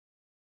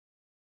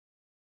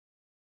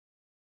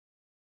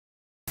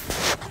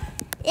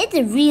It's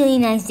a really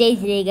nice day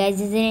today, guys,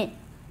 isn't it?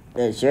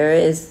 It sure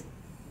is.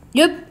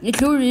 Yep, it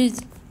sure is.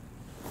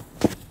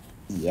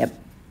 Yep.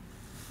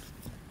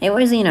 Hey,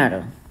 where's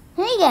Leonardo?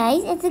 Hey,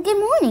 guys, it's a good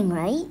morning,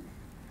 right?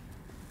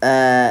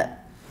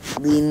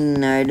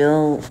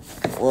 Leonardo,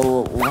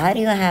 well, why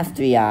do you have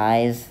 3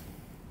 eyes?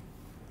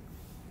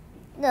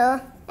 No,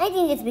 I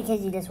think it's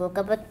because you just woke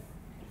up, but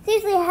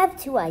seriously, I have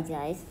 2 eyes,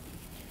 guys.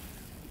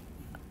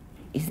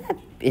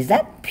 Is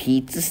that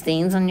pizza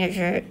stains on your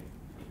shirt?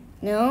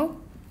 No,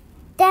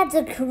 that's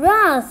a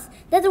cross.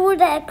 That's a word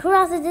that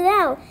crosses it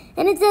out,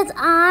 and it says,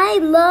 I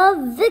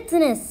love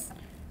Vixenous.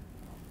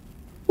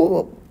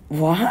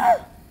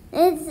 What?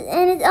 And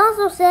it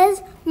also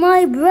says,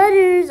 my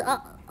brothers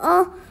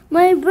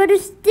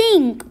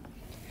stink.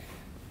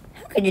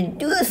 How could you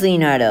do this,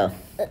 Leonardo?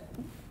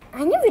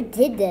 I never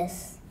did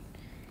this.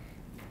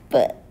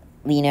 But,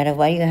 Leonardo,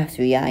 why do you have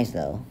 3 eyes,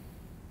 though?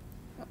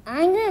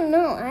 I don't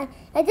know.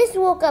 I just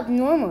woke up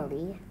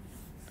normally.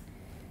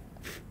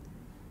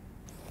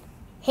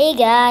 Hey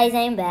guys,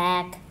 I'm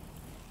back.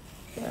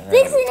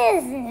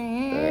 Vixenous!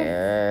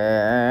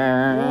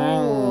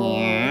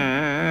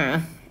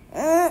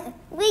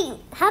 Wait,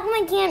 how come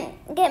I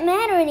can't get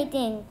mad or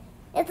anything?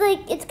 It's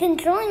like it's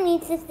controlling me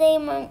to stay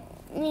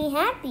me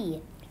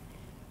happy.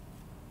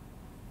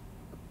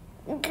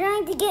 I'm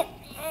trying to get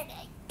mad.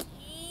 I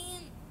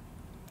can't.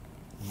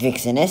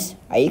 Vixenous,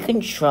 are you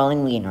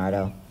controlling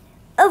Leonardo?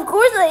 Of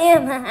course I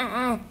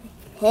am.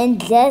 And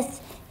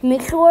just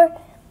make sure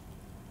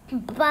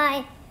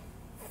by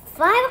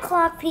 5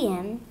 o'clock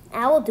p.m.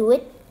 I will do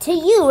it to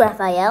you,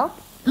 Raphael.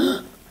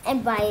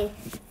 And by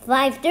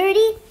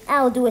 5:30,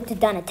 I will do it to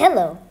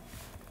Donatello.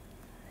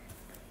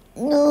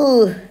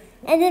 No.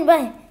 And then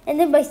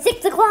by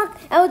 6 o'clock,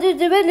 I will do it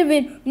to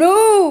Benjamin.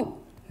 No.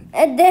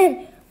 And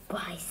then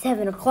by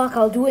 7 o'clock,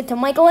 I'll do it to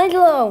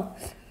Michelangelo.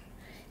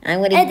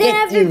 I'm gonna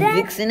get you,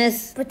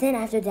 Vixenous. But then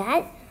after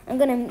that, I'm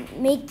gonna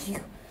make you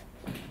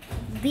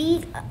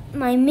be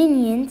my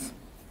minions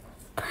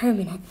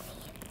permanently.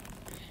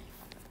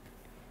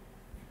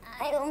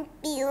 I don't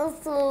feel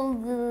so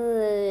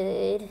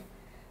good.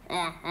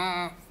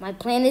 My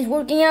plan is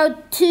working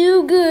out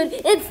too good.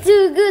 It's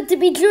too good to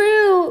be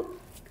true.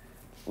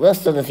 We'll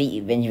still defeat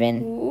you,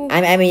 Benjamin.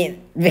 I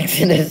mean,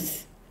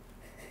 Vixenous.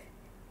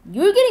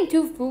 You're getting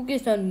too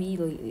focused on me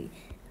lately.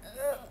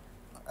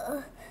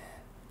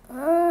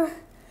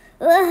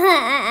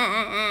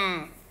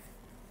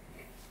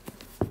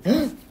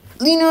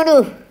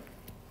 Leonardo!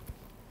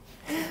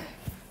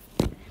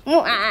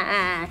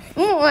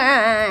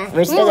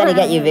 We're still gonna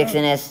get you,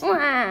 Vixenous.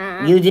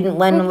 You didn't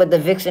win with the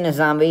Vixenous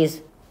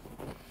zombies.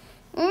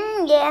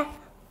 Yeah,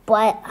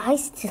 but I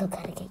still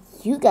gotta get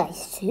you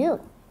guys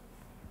too.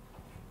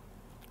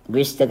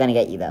 We're still gonna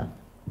get you, though.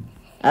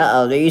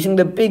 Uh-oh, they're using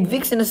the big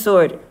Vixenous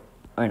sword.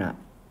 Or not.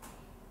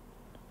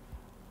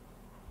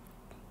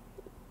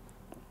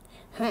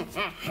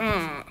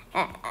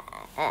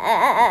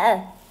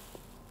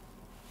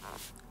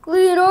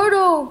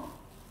 Leonardo!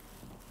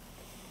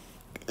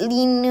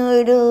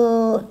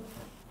 Leonardo!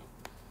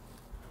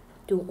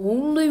 The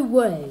only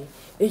way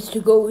is to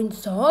go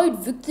inside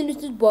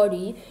Vixenous'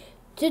 body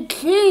to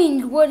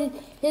change what his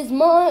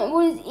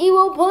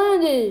evil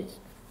plan is.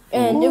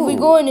 And if we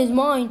go in his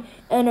mind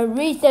and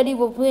erase that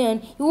evil plan,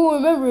 he will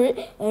remember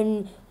it,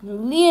 and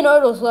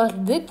Leonardo /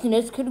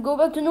 Vixenous could go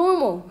back to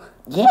normal.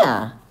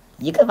 Yeah,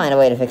 you could find a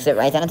way to fix it,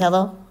 right,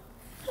 Donatello?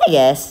 I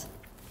guess.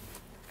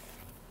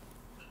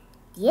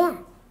 Yeah,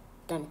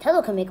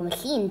 Donatello can make a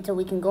machine so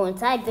we can go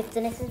inside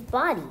Vixenous'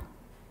 body.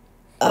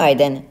 Alright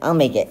then, I'll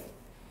make it.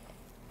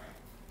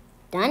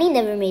 Donnie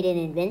never made an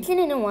invention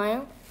in a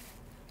while.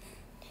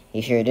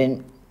 He sure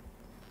didn't.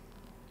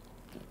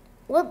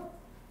 Well,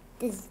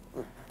 is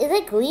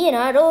like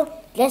Leonardo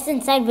just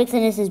inside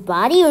Vixenous'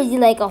 body, or is he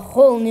like a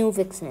whole new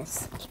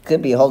Vixenous? He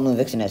could be a whole new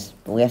Vixenous,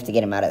 but we have to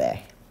get him out of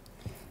there.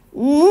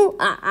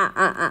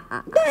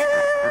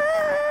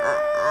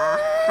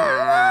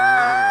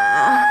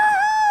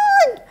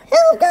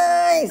 Help,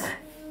 guys!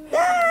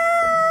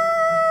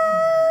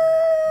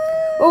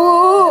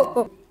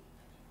 Oh!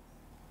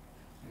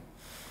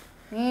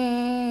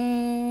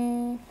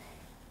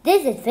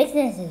 This is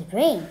Vixenous'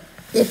 brain.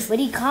 It's What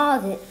he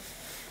calls it,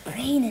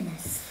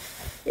 Braininous.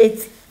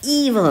 It's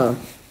evil.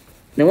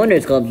 No wonder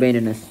it's called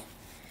Vixenous.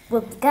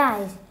 But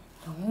guys,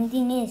 the only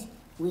thing is,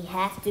 we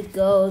have to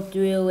go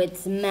through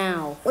its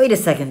mouth. Wait a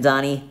second,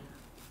 Donnie.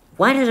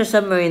 Why does our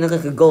submarine look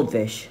like a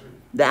goldfish?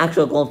 The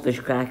actual goldfish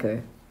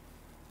cracker.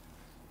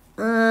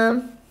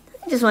 I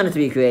just wanted to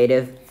be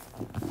creative.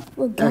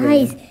 Well,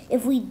 guys,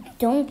 if we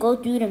don't go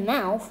through the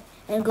mouth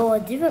and go a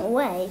different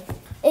way,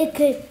 it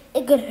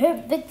could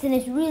hurt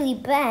Vixenous really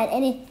bad,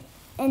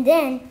 and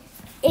then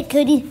it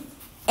could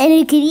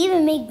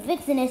even make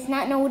Vixenous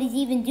not know what he's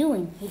even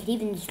doing. He could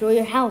even destroy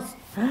your house.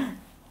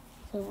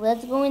 So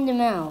let's go in the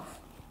mouth.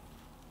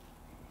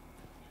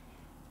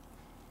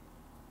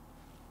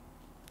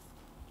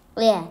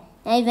 Oh yeah,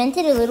 I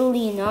invented a little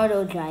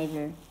Leonardo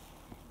driver.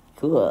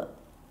 Cool.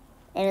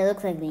 And it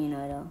looks like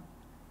Leonardo.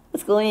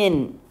 Let's go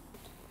in.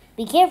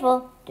 Be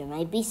careful, there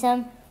might be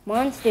some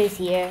monsters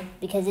here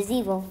because it's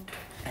evil.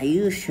 Are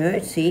you sure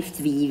it's safe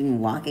to be even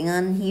walking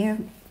on here?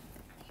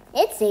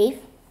 It's safe.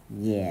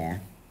 Yeah.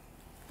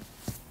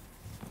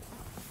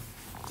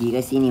 Do you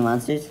guys see any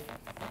monsters?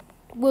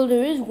 Well,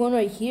 there is one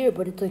right here,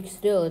 but it's like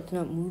still, it's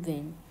not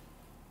moving.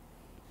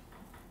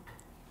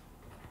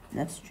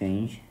 That's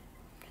strange.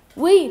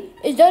 Wait,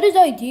 is that his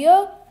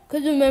idea?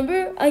 Because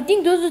remember, I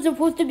think those are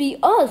supposed to be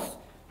us.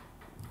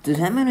 Does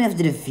that mean we have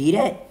to defeat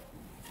it?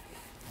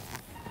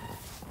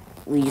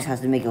 We just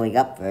have to make it wake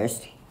up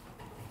first.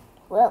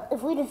 Well,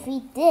 if we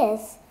defeat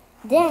this,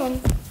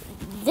 then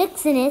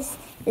Vixenous,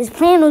 his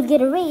plan will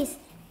get erased,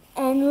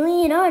 and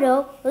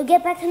Leonardo will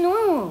get back to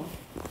normal.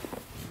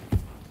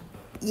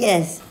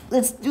 Yes,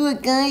 let's do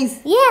it,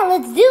 guys. Yeah,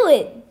 let's do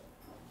it.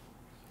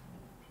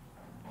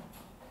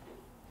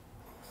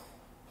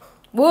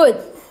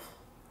 What?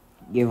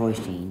 Your voice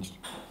changed.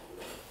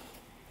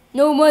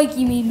 No,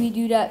 Mikey made me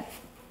do that.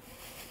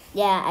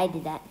 Yeah, I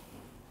did that.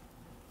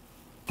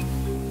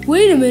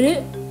 Wait a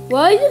minute.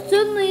 Why is it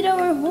suddenly at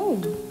our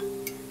home?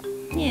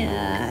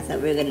 Yeah, I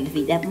thought we were gonna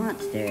defeat that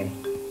monster.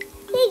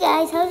 Hey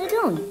guys, how's it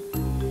going?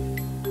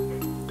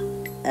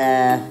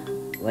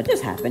 What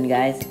just happened,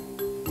 guys?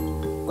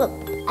 Look,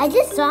 I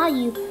just saw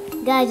you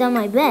guys on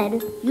my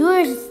bed. You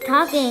were just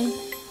talking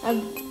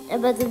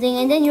about the thing,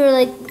 and then you were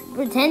like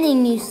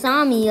pretending you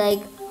saw me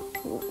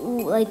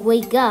like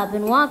wake up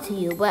and walk to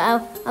you. But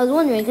I was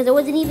wondering because I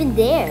wasn't even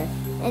there.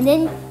 And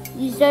then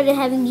you started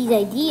having these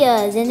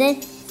ideas, and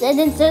then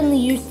suddenly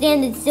you're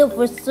standing still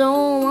for so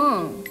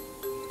long.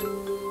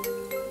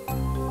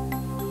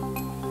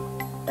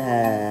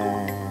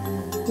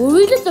 Were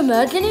we just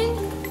imagining?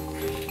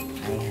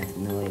 I have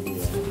no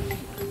idea.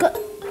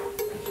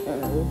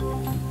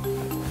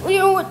 Well, you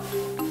know what?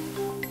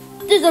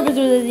 This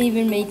episode doesn't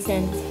even make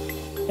sense.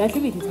 That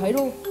should be the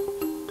title.